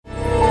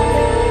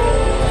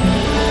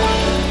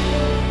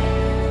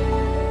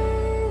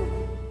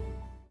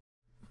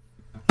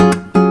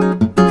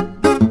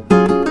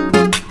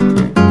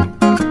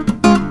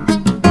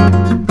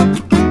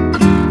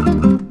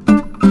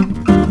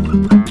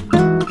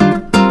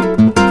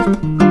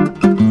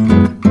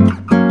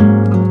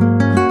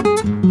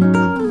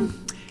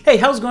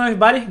how's it going,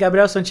 everybody?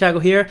 Gabriel Santiago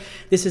here.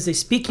 This is a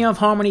Speaking of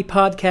Harmony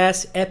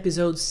podcast,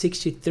 episode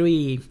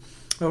 63.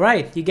 All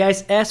right, you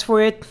guys asked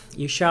for it,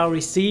 you shall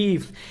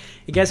receive.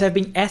 You guys have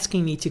been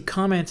asking me to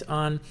comment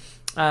on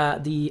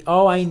the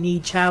All I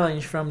Need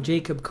challenge from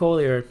Jacob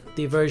Collier,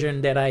 the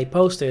version that I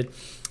posted.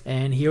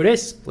 And here it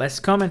is. Let's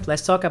comment.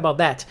 Let's talk about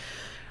that.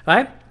 All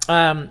right.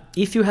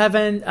 If you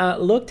haven't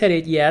looked at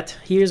it yet,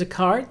 here's a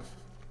card.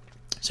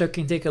 So you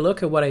can take a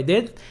look at what I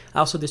did.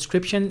 Also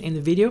description in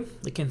the video.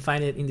 You can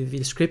find it in the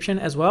description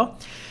as well.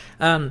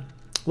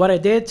 What I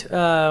did,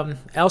 I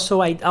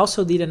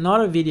also did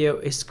another video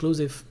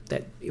exclusive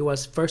that it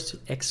was first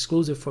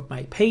exclusive for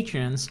my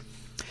patrons.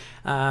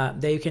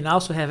 That you can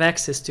also have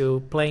access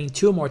to playing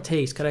 2 more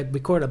takes, because I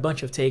record a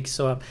bunch of takes.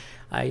 So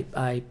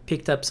I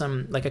picked up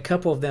some, like a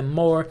couple of them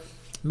more,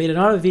 made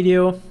another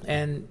video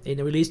and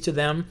it released to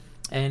them.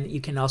 And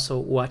you can also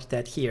watch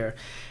that here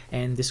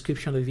and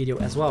description of the video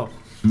as well.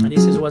 And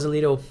this was a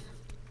little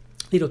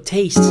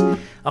taste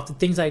of the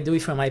things I do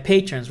for my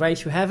patrons, right?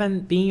 If you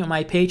haven't been on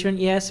my Patreon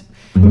yet,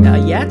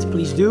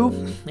 please do.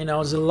 You know,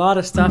 there's a lot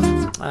of stuff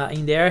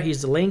in there.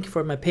 Here's the link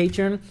for my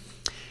Patreon.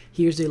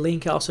 Here's the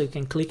link also. You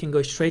can click and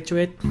go straight to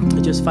it.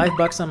 It's just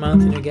 $5 a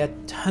month, and you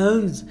get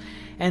tons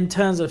and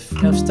tons of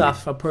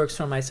stuff, of perks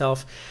from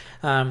myself.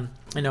 You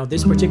know,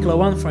 this particular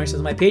one, for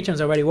instance, my patrons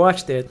already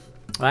watched it.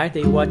 Right,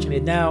 they're watching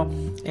it now,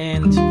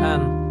 and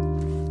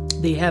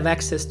they have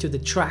access to the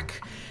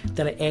track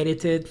that I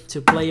edited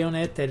to play on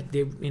it. That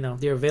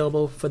they're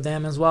available for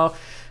them as well.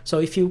 So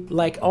if you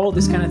like all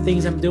these kind of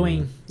things I'm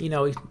doing,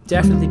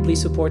 definitely please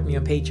support me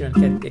on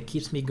Patreon. That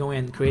keeps me going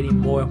and creating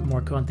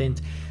more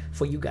content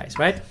for you guys,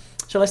 right?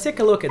 So let's take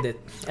a look at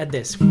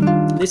this.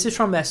 This is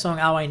from that song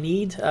 "All I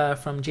Need"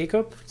 from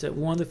Jacob. It's a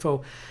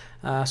wonderful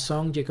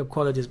song. Jacob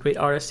Collier is a great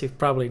artist. You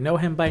probably know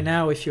him by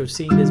now if you're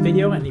seeing this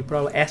video, and you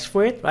probably asked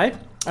for it, right?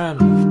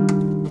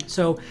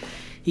 So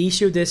he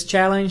issued this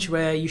challenge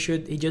where he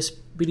just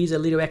released a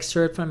little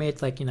excerpt from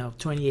it, like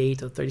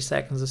 28 or 30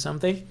 seconds or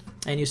something,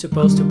 and you're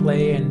supposed to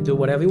play and do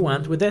whatever you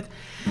want with it.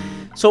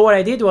 So what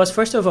I did was,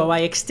 first of all, I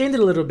extended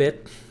a little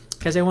bit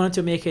because I wanted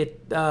to make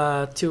it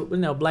to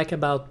like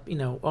about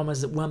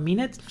almost 1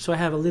 minute, so I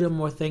have a little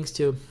more things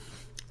to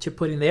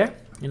put in there.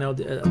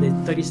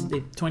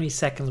 The 20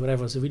 seconds,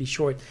 whatever, was really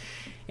short.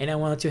 And I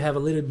wanted to have a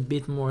little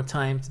bit more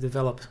time to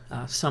develop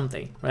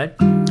something, right?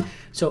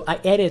 So I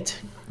edit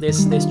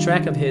this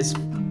track of his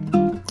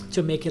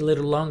to make it a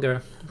little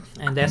longer.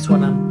 And that's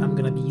what I'm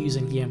going to be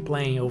using here and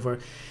playing over.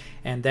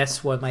 And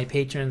that's what my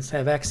patrons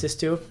have access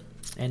to.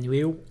 And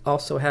you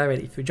also have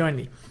it if you join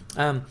me.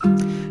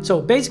 So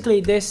basically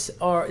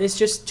it's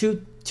just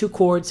two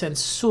chords, and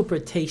super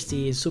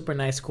tasty, super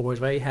nice chords,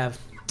 right? You have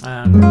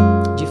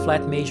G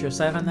flat major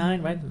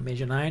 7/9, right?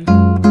 Major 9.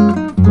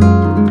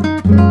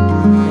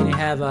 Then you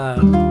have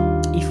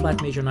E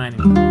flat major 9.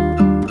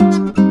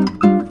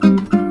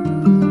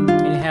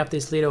 And you have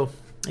this little,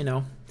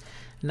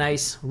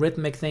 nice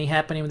rhythmic thing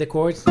happening with the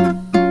chords.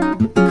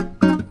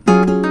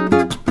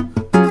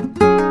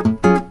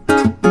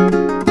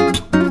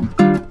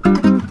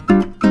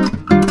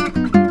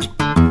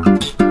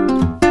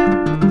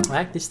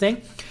 Like this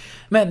thing.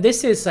 Man,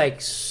 this is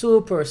like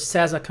super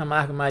César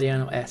Camargo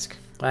Mariano-esque.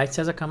 Right?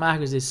 César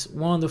Camargo is this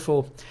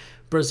wonderful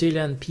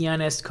Brazilian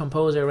pianist,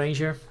 composer,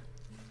 arranger.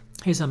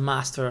 He's a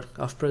master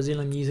of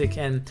Brazilian music,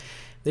 and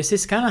this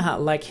is kind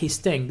of like his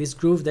thing. This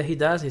groove that he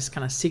does is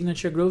kind of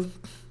signature groove.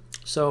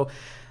 So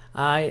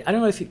I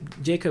don't know if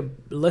Jacob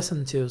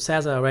listened to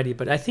César already,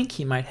 but I think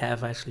he might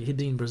have actually. He's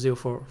been in Brazil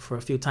for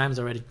a few times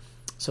already.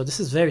 So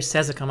this is very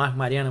César Camargo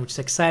Mariano, which is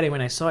exciting.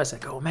 When I saw it, it's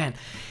like, oh man.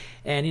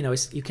 And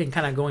you can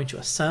kind of go into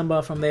a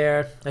samba from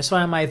there. That's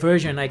why in my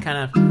version I kind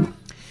of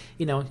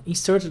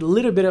inserted a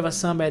little bit of a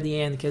samba at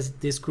the end, because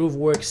this groove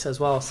works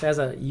as well.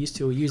 César used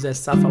to use that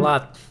stuff a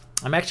lot.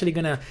 I'm actually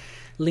gonna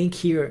link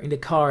here in the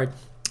card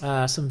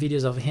some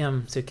videos of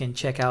him, so you can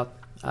check out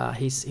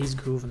his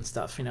groove and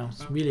stuff.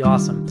 It's really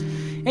awesome.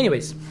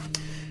 Anyways,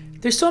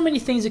 there's so many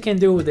things you can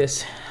do with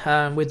this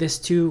with these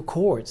 2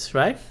 chords,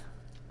 right?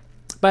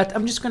 But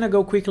I'm just gonna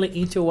go quickly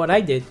into what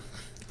I did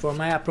for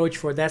my approach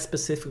for that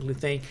specifically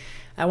thing.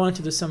 I wanted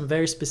to do some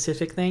very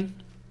specific thing,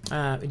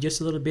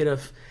 just a little bit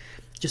of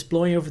just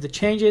blowing over the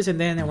changes, and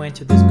then I went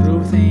to this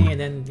groove thing, and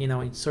then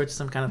insert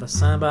some kind of a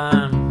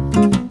samba,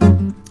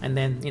 and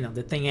then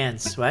the thing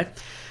ends, right?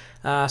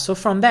 So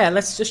from that,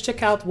 let's just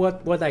check out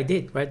what I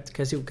did, right?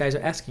 Because you guys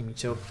are asking me.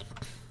 So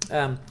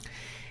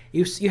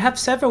you have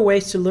several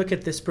ways to look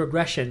at this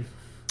progression,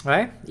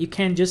 right? You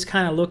can just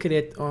kind of look at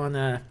it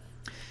on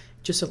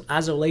just an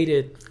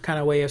isolated kind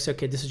of way of say,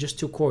 okay, this is just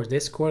 2 chords,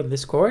 this chord and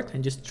this chord,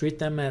 and just treat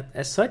them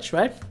as such,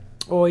 right?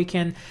 Or you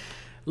can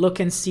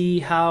look and see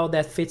how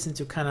that fits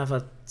into kind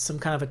of some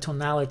kind of a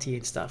tonality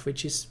and stuff,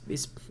 which is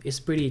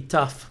pretty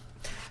tough,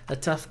 a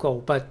tough call.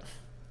 But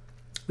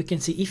we can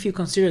see, if you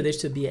consider this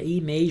to be an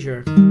E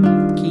major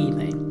key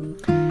thing,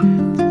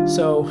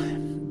 so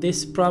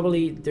this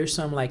probably, there's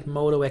some like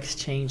modal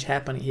exchange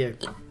happening here.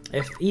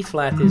 If E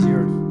flat is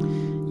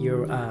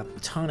your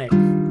tonic,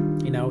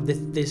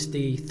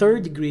 the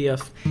 3rd degree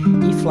of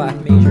E flat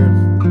major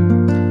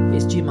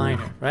is G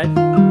minor, right?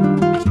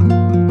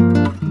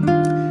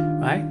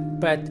 Right?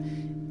 But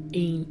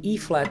in E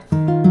flat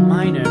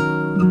minor,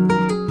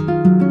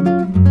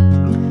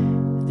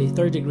 the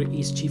third degree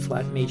is G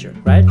flat major,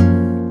 right?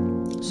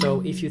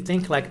 So if you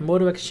think like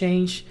modal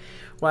exchange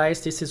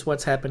wise, this is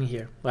what's happening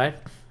here, right?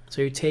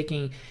 So you're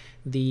taking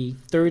the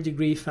third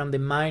degree from the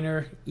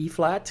minor E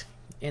flat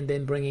and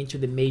then bringing it to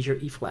the major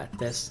E flat.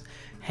 That's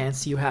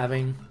hence you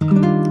having,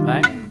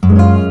 right,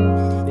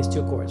 these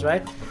two chords,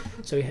 right?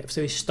 So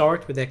you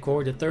start with that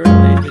chord, the third,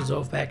 and then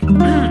resolve back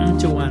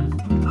to one.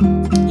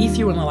 If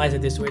you analyze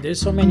it this way,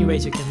 there's so many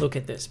ways you can look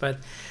at this, but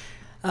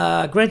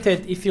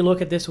granted, if you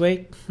look at this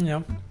way, you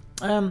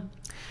know.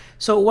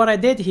 So what I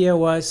did here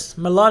was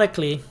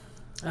melodically,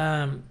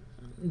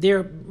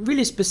 they're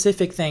really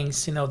specific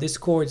things, you know, these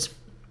chords.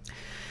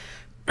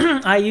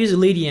 I use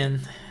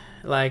Lydian,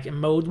 like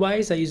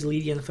mode-wise, I use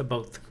Lydian for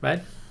both,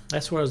 right?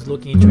 That's where I was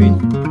looking into it.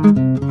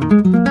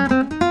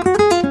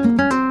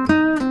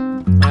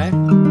 Right?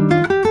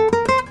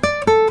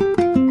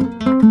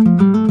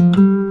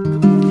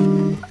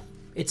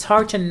 It's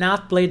hard to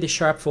not play the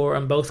sharp 4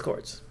 on both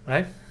chords,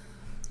 right?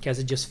 Because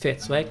it just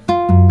fits, right?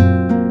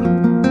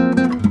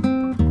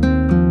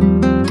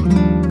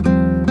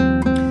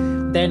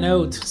 That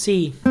note,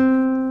 C,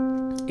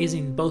 is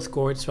in both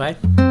chords, right?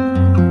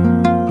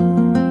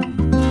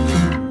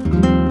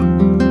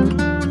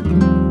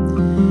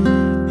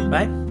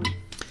 Right?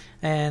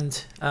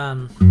 And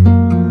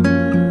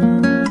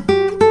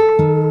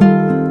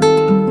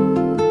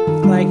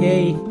like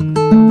A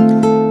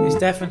is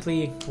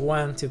definitely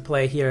one to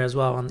play here as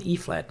well on E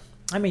flat.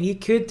 I mean, you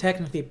could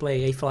technically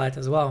play A flat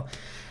as well,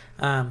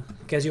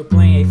 because you're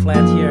playing A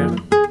flat here.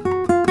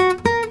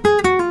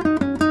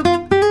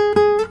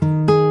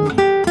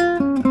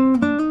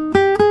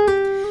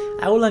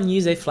 I wouldn't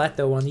use A flat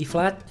though on E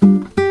flat.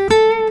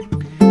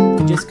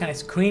 I'm just kind of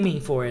screaming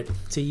for it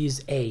to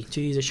use A,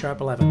 to use a sharp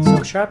 11.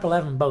 So sharp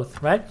 11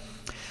 both, right?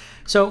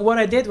 So what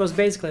I did was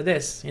basically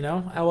this, you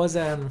know, I was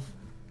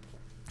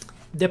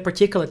the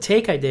particular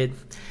take I did,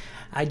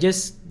 I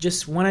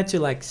just wanted to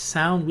like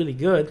sound really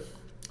good,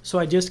 so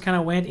I just kind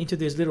of went into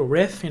this little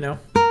riff, you know.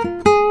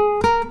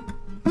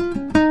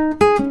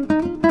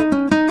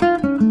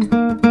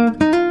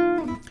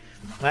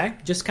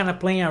 Right? Just kind of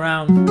playing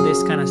around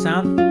this kind of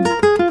sound.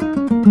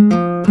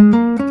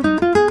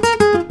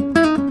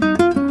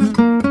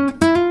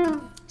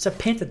 It's a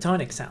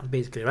pentatonic sound,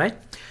 basically, right?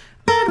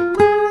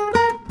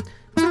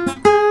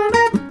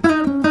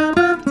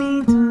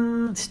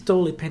 It's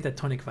totally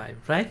pentatonic vibe,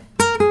 right?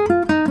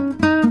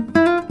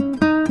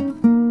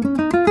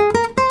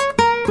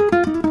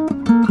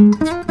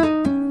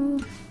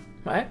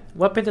 Right?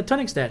 What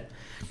pentatonic's that?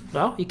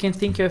 Well, you can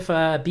think of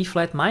B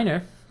flat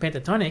minor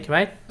pentatonic,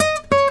 right?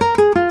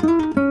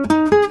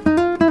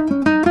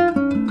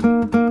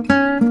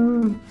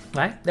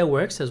 Right? That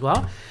works as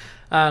well.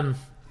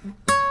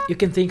 You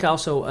can think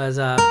also as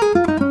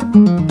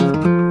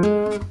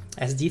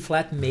D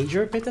flat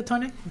major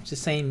pentatonic, it's the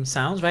same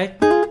sounds, right?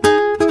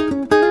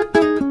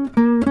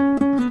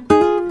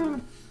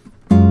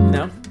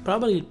 No,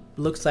 probably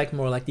looks like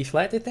more like D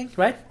flat, I think,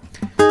 right?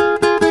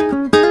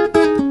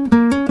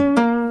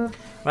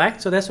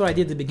 Right? So that's what I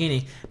did at the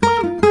beginning.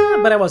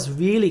 But I was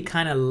really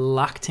kind of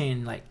locked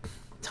in, like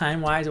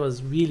time-wise, I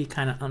was really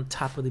kind of on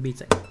top of the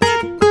beats. Like,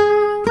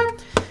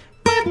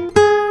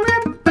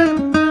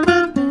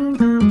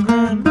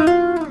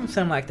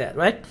 something like that,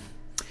 right?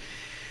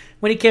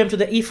 When it came to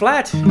the E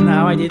flat,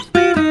 now I did,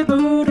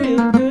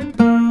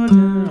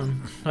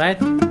 right?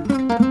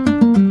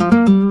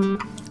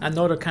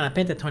 Another kind of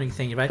pentatonic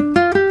thing, right?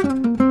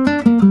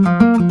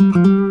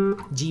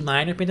 G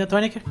minor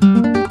pentatonic.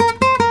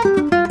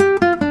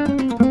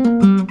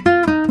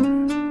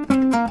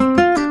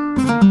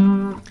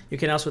 You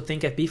can also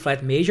think of B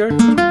flat major.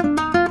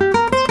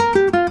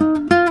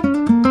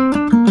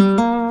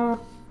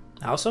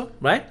 Also,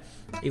 right?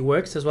 It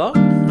works as well,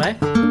 right?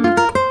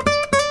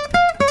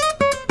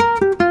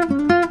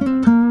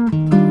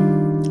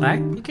 Right?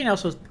 You can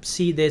also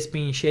see this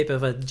being in shape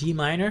of a G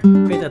minor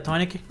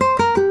pentatonic.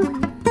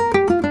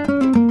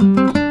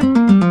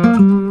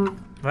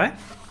 Right?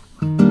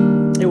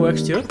 It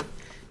works too.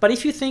 But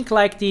if you think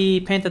like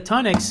the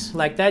pentatonics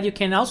like that, you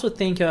can also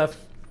think of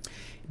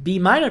B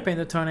minor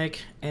pentatonic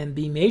and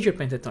B major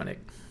pentatonic.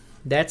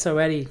 That's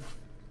already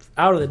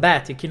out of the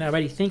bat. You can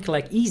already think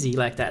like easy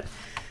like that.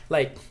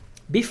 Like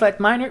B flat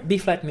minor, B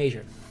flat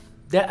major.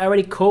 That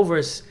already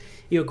covers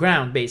your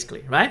ground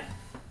basically, right?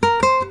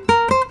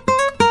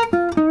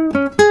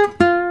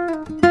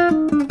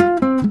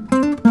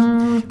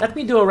 Let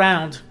me do a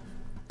round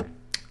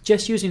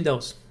just using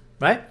those,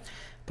 right?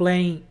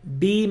 Playing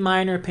B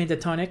minor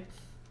pentatonic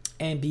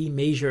and B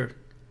major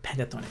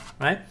pentatonic,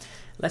 right?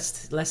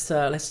 Let's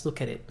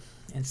look at it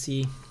and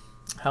see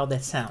how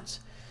that sounds.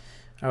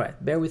 All right,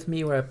 bear with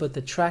me where I put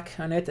the track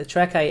on it. The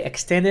track I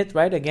extended,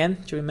 right,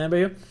 again, to remember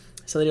you.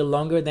 It's a little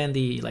longer than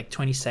the like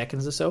 20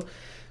 seconds or so.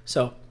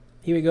 So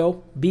here we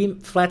go. B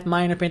flat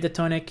minor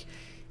pentatonic,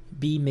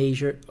 B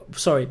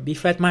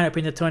flat minor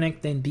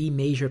pentatonic, then B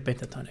major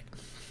pentatonic.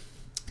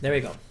 There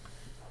we go.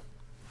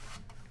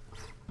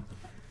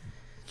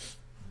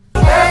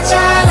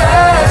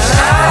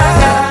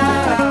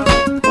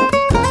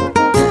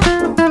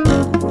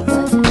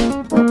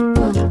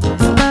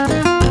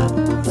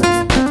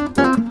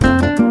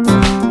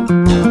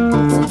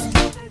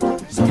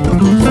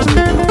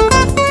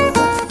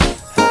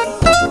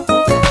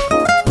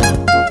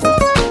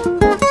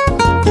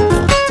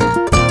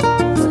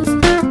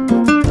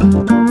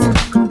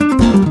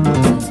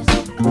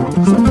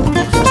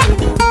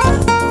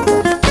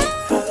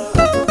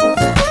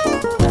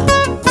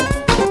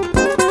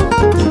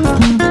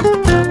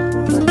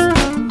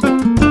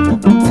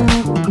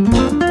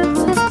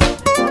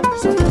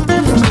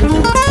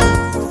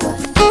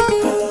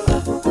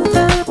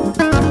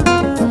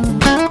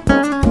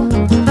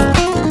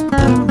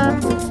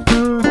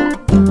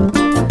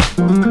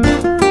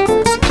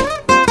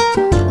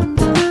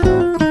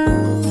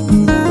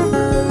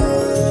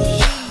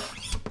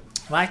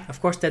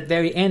 course, that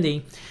very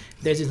ending,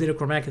 there's this little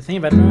chromatic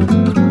thing, but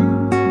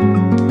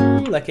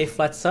like A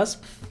flat sus.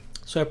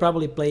 So I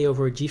probably play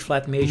over G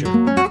flat major to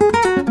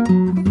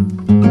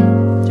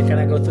kind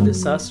of go through the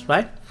sus,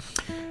 right?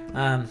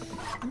 Let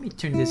me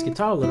turn this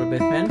guitar a little bit,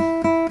 man.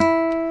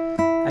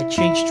 I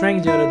changed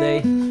strings the other day,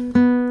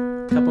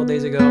 a couple of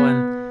days ago,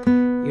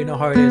 and you know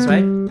how it is,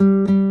 right?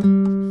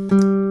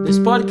 This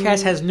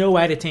podcast has no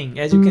editing,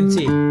 as you can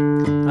see,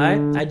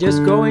 right? I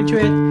just go into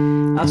it,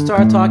 I'll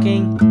start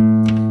talking,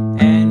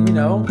 and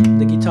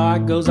the guitar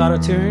goes out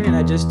of tune, and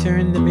I just turn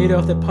in the middle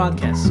of the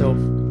podcast. So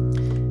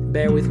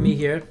bear with me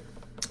here.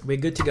 We're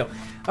good to go.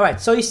 All right,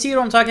 so you see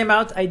what I'm talking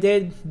about. I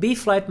did B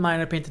flat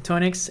minor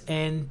pentatonics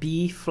and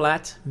B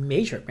flat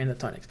major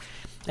pentatonics,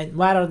 and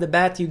right out of the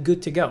bat, you're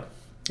good to go.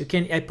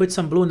 I put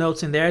some blue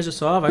notes in there as you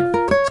saw.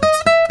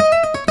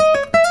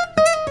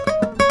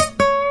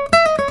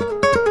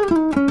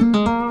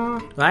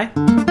 Right?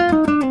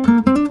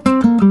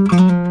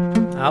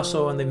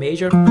 Also on the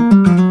major.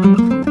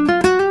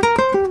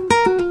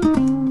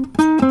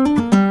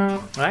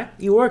 Right?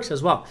 It works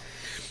as well.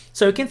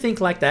 So you can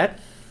think like that,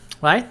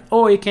 right?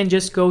 Or you can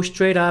just go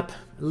straight up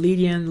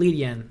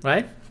Lydian,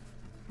 right?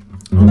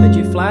 On the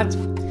G flat,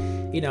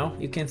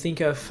 you can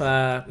think of,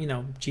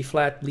 G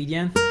flat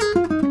Lydian.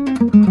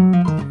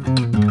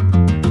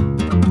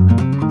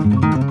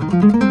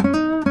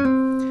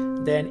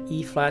 Then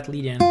E flat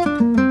Lydian.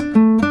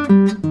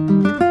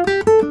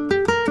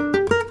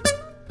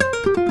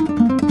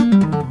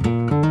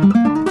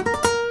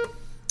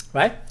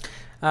 Right?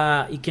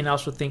 You can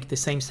also think the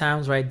same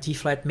sounds, right? D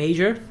flat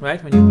major,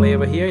 right? When you play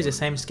over here, it's the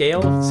same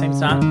scale, same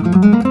sound,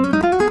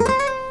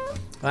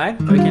 right?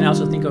 Or you can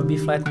also think of B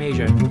flat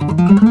major.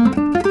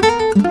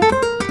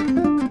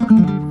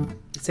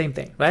 Same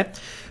thing, right?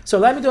 So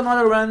let me do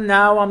another run.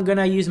 Now I'm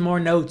gonna use more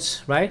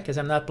notes, right? Because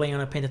I'm not playing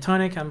on a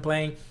pentatonic, I'm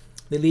playing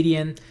the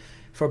Lydian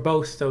for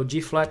both. So G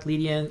flat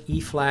Lydian,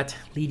 E flat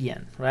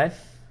Lydian, right?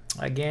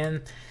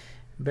 Again,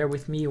 bear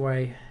with me where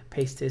I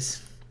paste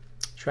this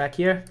track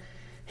here.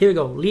 Here we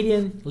go,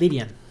 Lydian.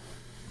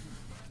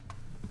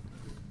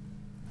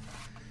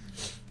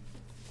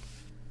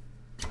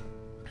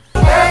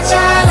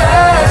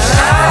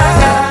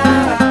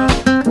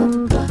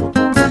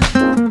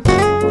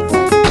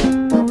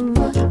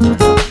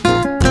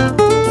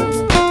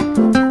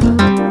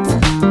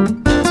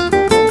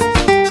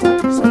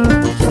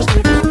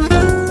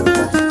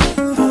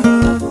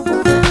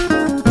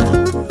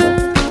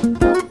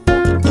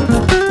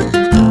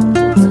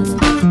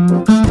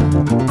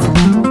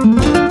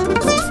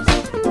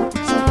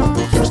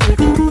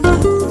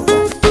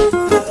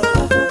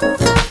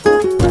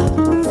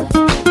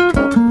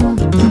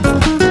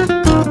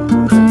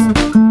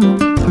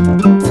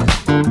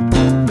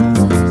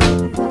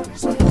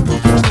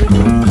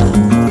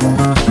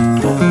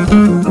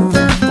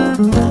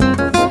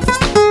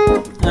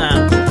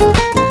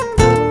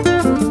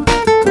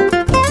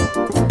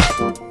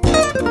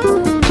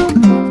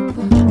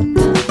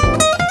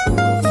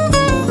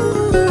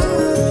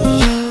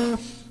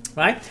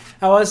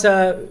 I was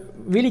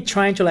really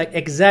trying to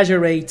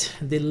exaggerate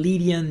the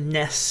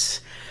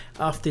Lydian-ness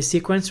of the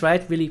sequence,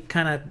 right? Really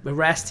kind of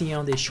resting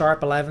on the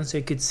sharp 11 so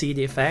you could see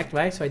the effect,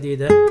 right? So I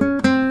did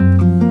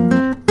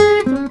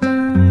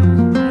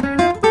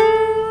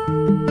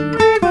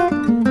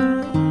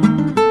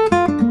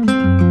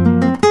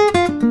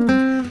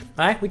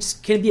right?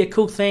 Which can be a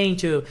cool thing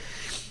to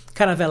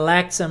kind of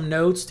elect some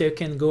notes that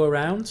can go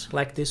around,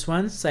 like this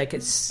one. So I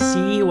could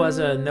C was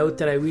a note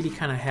that I really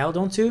kind of held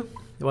on to.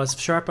 It was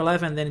sharp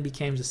 11, then it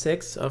became the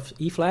 6 of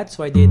E flat,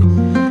 so I did.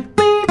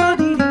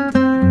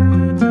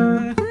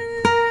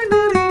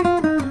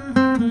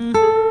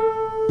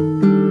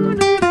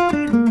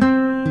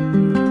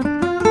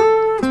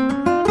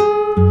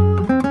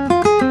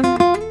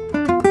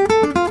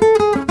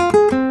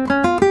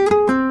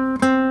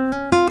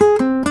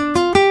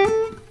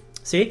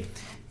 See?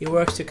 It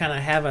works to kind of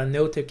have a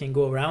note that can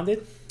go around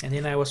it, and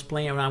then I was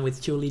playing around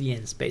with two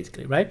Lydians,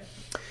 basically, right?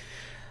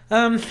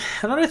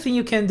 Another thing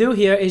you can do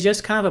here is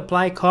just kind of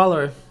apply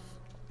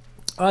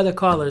other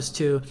colors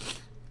to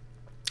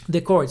the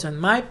chords. On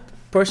my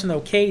personal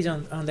case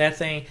on that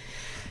thing,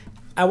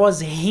 I was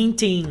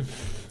hinting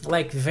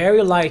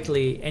very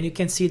lightly, and you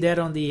can see that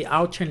on the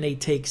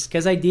alternate takes,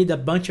 because I did a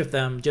bunch of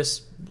them,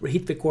 just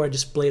hit the chord,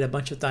 just played a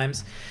bunch of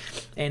times,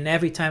 and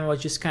every time I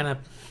was just kind of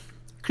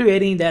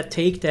creating that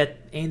take that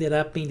ended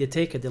up being the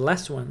take at the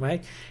last one,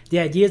 right? The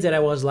ideas that I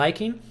was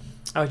liking,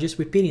 I was just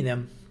repeating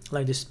them.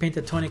 Like this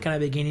pentatonic kind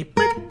of beginning.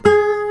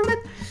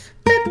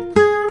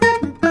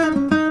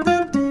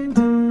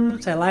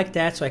 So I like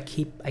that, so I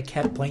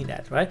kept playing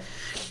that, right?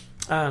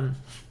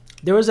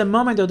 There was a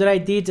moment though that I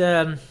did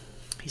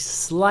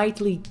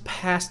slightly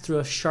pass through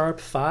a sharp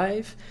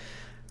 5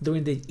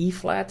 during the E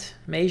flat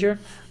major.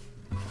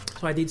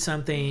 So I did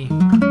something.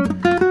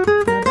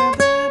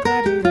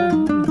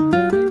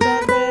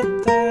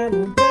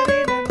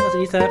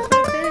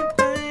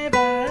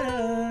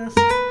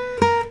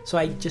 So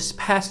I just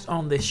passed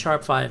on the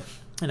sharp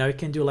 5. You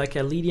can do like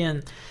a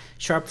Lydian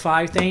sharp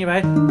 5 thing,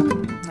 right?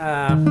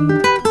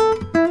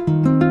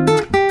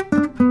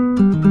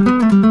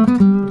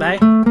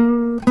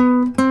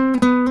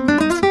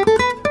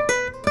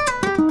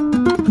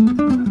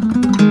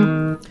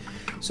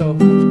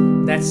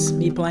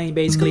 playing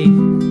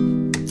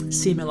basically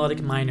C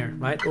melodic minor,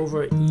 right?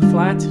 Over E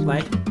flat,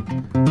 like.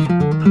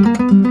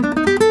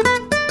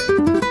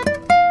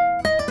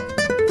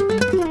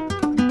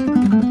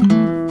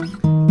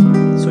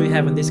 So you're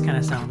having this kind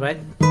of sound, right?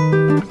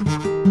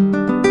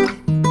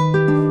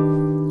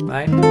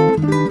 Right?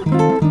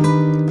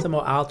 It's a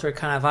more alter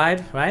kind of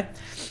vibe, right?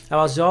 I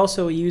was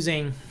also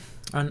using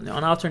on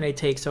alternate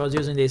takes. I was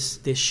using this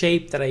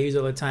shape that I use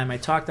all the time. I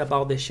talked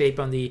about this shape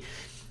on the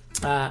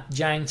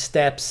Giant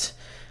Steps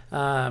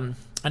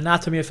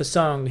Anatomy of a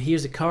Song.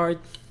 Here's a card.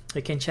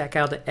 You can check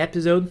out the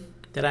episode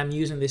that I'm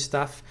using this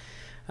stuff.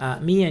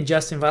 Me and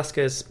Justin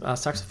Vasquez,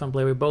 saxophone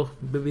player, we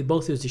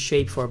both use the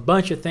shape for a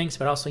bunch of things,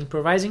 but also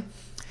improvising.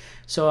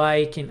 So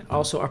I can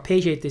also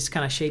arpeggiate this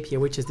kind of shape here,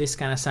 which is this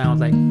kind of sound,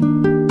 like.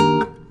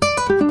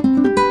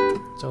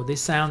 So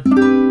this sound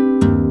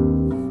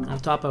on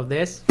top of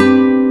this.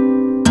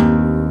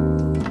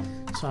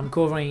 So I'm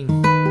covering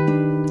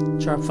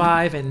sharp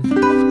 5 and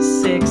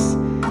 6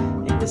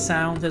 in the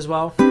sound as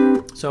well.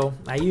 So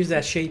I use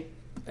that shape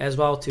as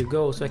well to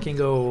go, so I can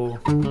go.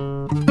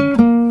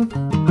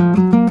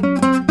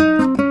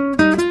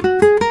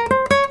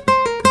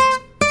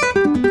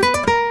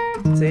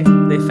 See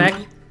the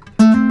effect?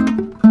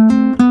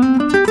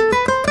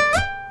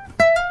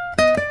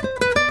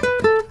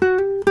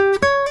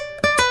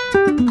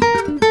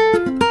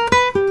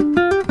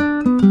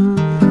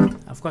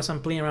 Of course,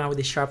 I'm playing around with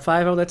the sharp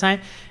 5 all the time,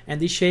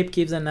 and this shape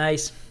gives a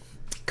nice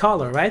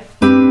color, right,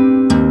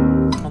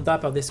 on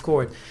top of this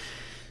chord.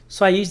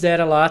 So I use that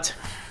a lot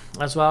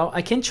as well.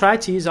 I can try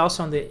to use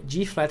also on the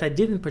G flat. I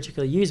didn't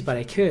particularly use, but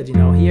I could, you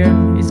know. Here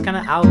it's kind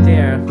of out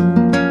there,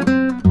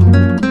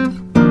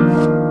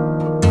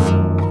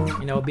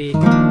 you know, be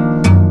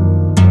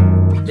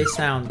this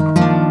sound,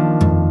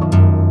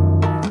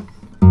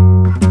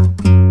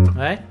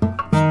 right,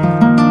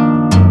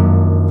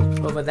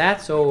 over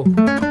that. So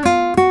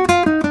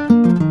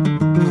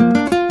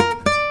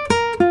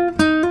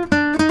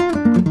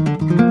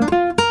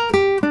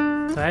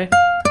right,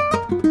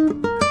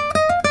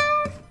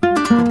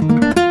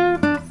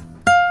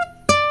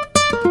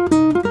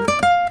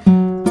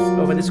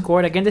 over this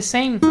chord again, the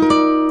same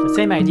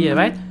idea,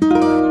 right?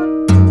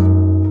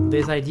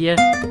 This idea,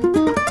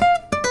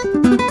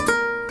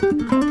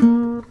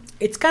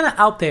 it's kind of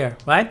out there,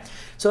 right?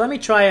 So let me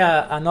try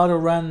another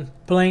run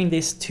playing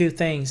these two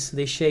things,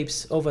 these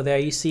shapes over there.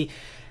 You see,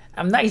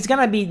 it's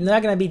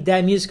not gonna be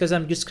that music because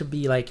I'm just gonna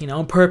be like, you know,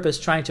 on purpose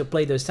trying to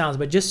play those sounds,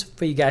 but just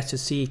for you guys to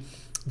see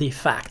the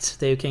effects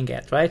that you can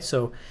get, right?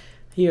 So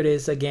here it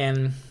is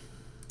again,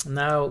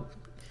 now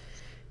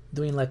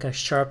doing like a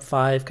sharp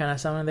 5 kind of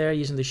sound in there,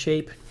 using the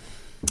shape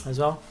as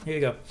well. Here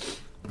you go.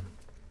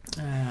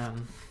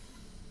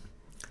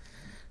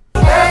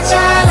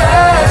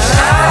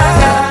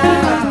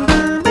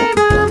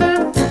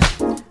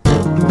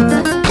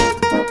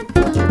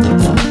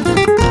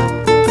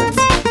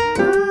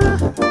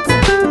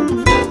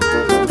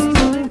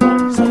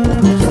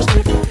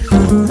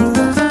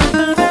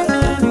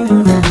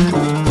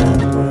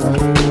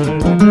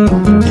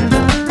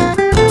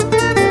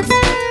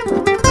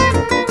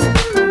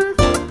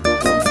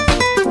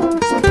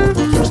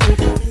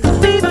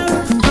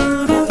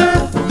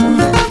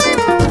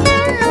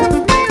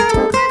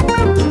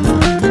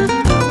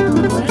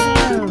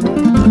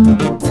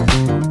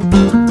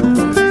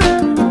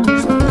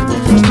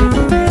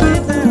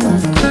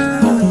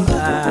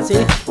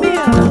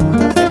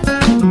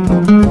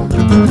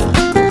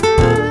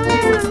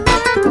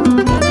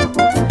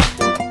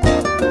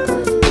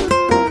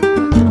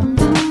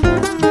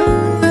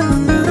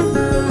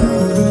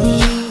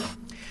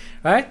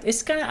 Right,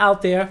 it's kind of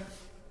out there.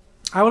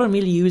 I wouldn't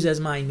really use as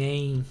my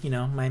main, you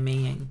know, my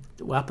main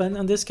weapon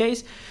in this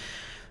case,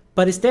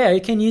 but it's there.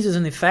 You can use it as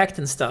an effect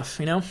and stuff,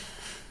 you know.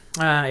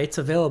 It's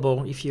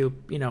available if you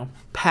know,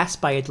 pass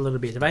by it a little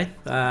bit, right?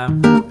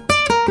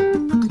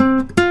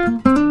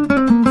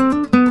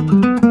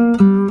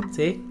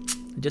 See,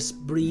 just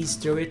breeze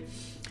through it.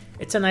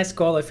 It's a nice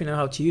call if you know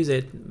how to use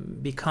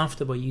it. Be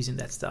comfortable using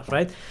that stuff,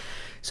 right?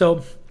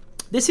 So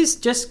this is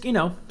just, you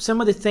know,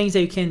 some of the things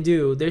that you can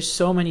do. There's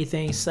so many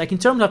things. Like in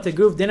terms of the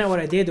groove, then what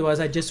I did was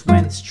I just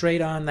went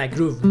straight on that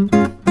groove.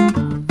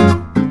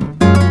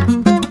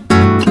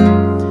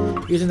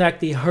 Using like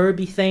the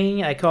Herbie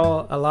thing. I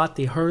call a lot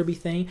the Herbie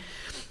thing,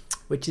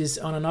 which is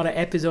on another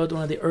episode,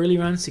 one of the early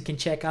ones you can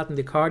check out in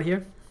the card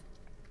here.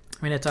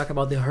 When I talk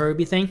about the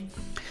Herbie thing.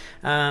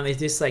 It's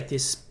just like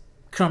this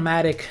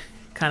chromatic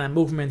kind of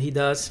movement he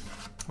does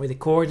with the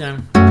chord.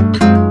 And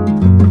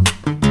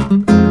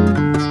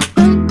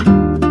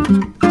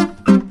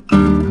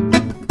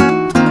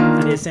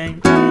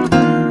saying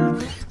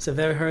it's a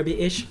very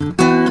Herbie-ish.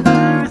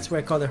 That's what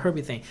I call the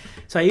Herbie thing.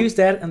 So I use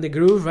that on the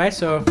groove, right?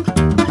 So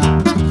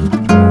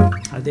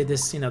I did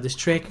this, you know, this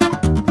trick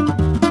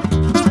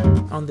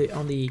on the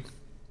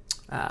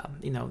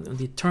you know, on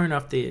the turn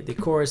of the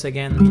chorus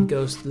again. It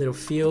goes a little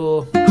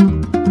feel to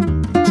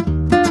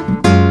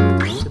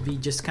be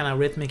just kind of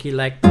rhythmically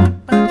like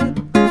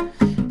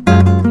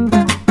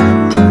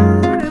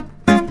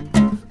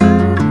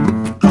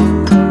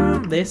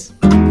this.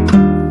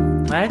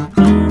 right?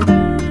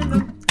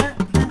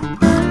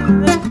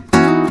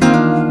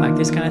 Like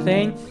this kind of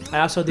thing. I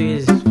also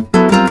do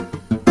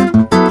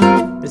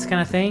this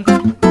kind of thing.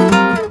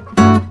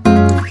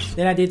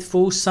 Then I did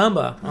full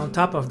samba on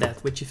top of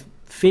that, which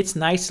fits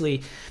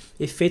nicely.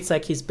 It fits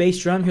like his bass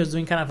drum. He was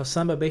doing kind of a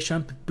samba bass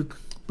drum.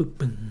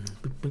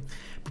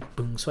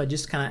 So I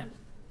just kind of,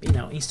 you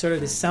know,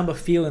 inserted the samba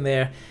feel in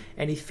there,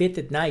 and it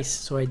fitted nice.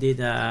 So I did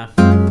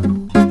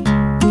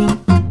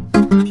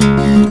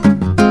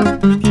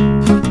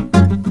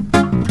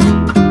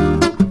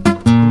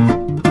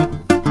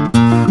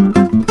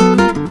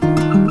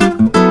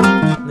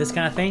this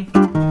kind of thing.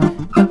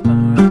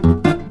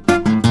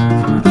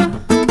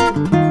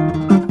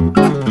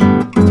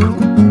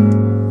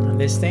 And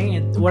this thing,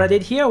 and what I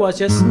did here was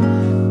just,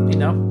 you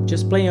know,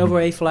 just playing over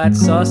A flat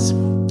sus.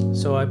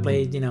 So I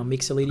played, you know,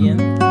 Mixolydian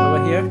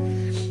over here,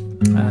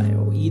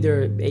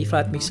 either A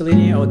flat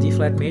Mixolydian or D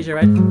flat major,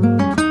 right?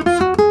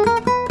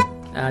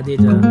 I did,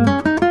 and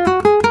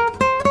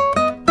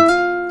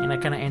I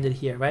kind of ended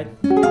here, right?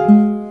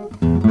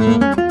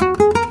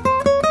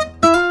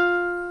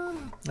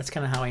 That's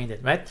kind of how I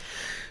ended, right?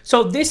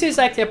 So this is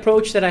like the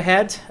approach that I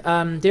had.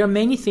 There are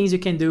many things you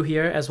can do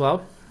here as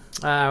well.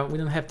 We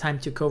don't have time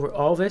to cover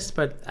all this,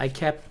 but I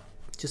kept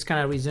just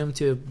kind of resumed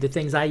to the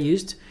things I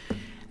used,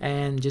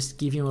 and just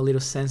give you a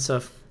little sense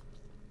of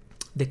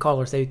the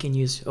colors that you can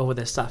use over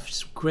the stuff.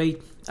 It's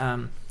great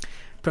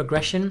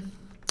progression,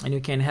 and you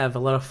can have a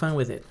lot of fun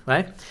with it,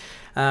 right?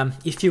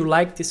 If you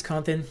like this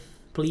content,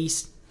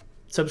 please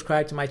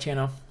subscribe to my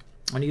channel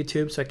on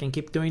YouTube so I can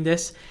keep doing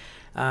this.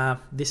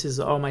 This is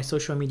all my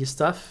social media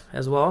stuff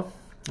as well.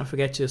 Don't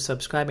forget to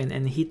subscribe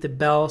and hit the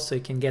bell so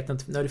you can get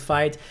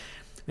notified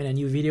when a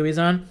new video is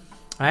on.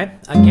 All right.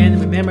 Again,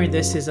 remember,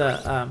 this is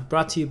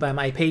brought to you by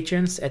my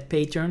patrons at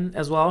Patreon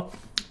as well.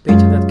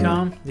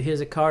 Patreon.com.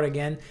 Here's a card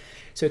again,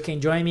 so you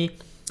can join me.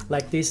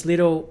 Like this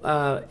little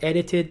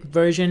edited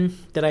version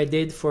that I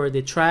did for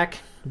the track,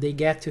 they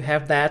get to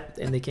have that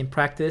and they can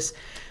practice.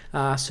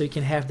 So you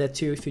can have that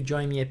too if you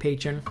join me at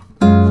Patreon.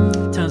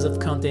 Tons of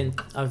content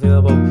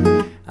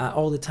available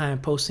all the time,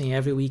 posting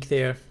every week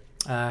there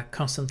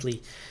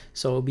constantly.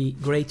 So it'll be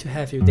great to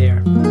have you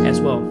there as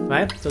well,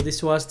 right? So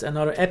this was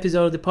another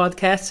episode of the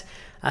podcast.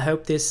 I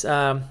hope this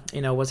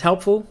was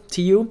helpful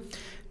to you.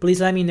 Please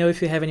let me know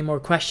if you have any more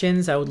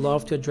questions. I would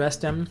love to address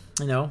them.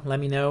 Let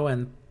me know,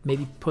 and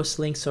maybe post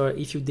links, or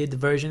if you did the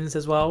versions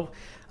as well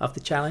of the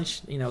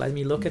challenge, let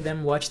me look at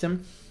them, watch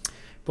them.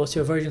 Post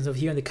your versions of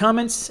here in the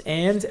comments,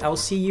 and I'll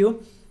see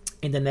you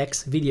in the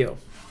next video.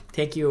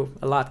 Thank you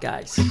a lot,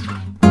 guys.